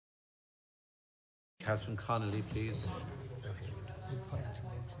Catherine Connolly, please.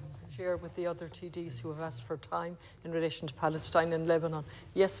 Chair, with the other TDs who have asked for time in relation to Palestine and Lebanon.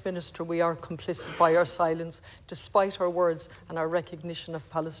 Yes, Minister, we are complicit by our silence, despite our words and our recognition of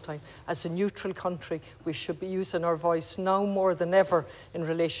Palestine. As a neutral country, we should be using our voice now more than ever in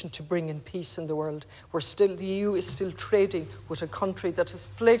relation to bringing peace in the world. The EU is still trading with a country that has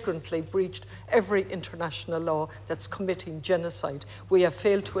flagrantly breached every international law that's committing genocide. We have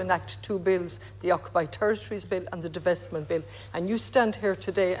failed to enact two bills, the Occupied Territories Bill and the Divestment Bill. And you stand here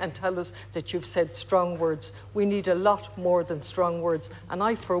today and tell us that you've said strong words. We need a lot more than strong words, and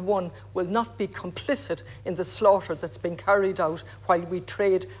I, for one, will not be complicit in the slaughter that's been carried out while we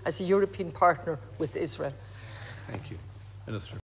trade as a European partner with Israel. Thank you. Minister.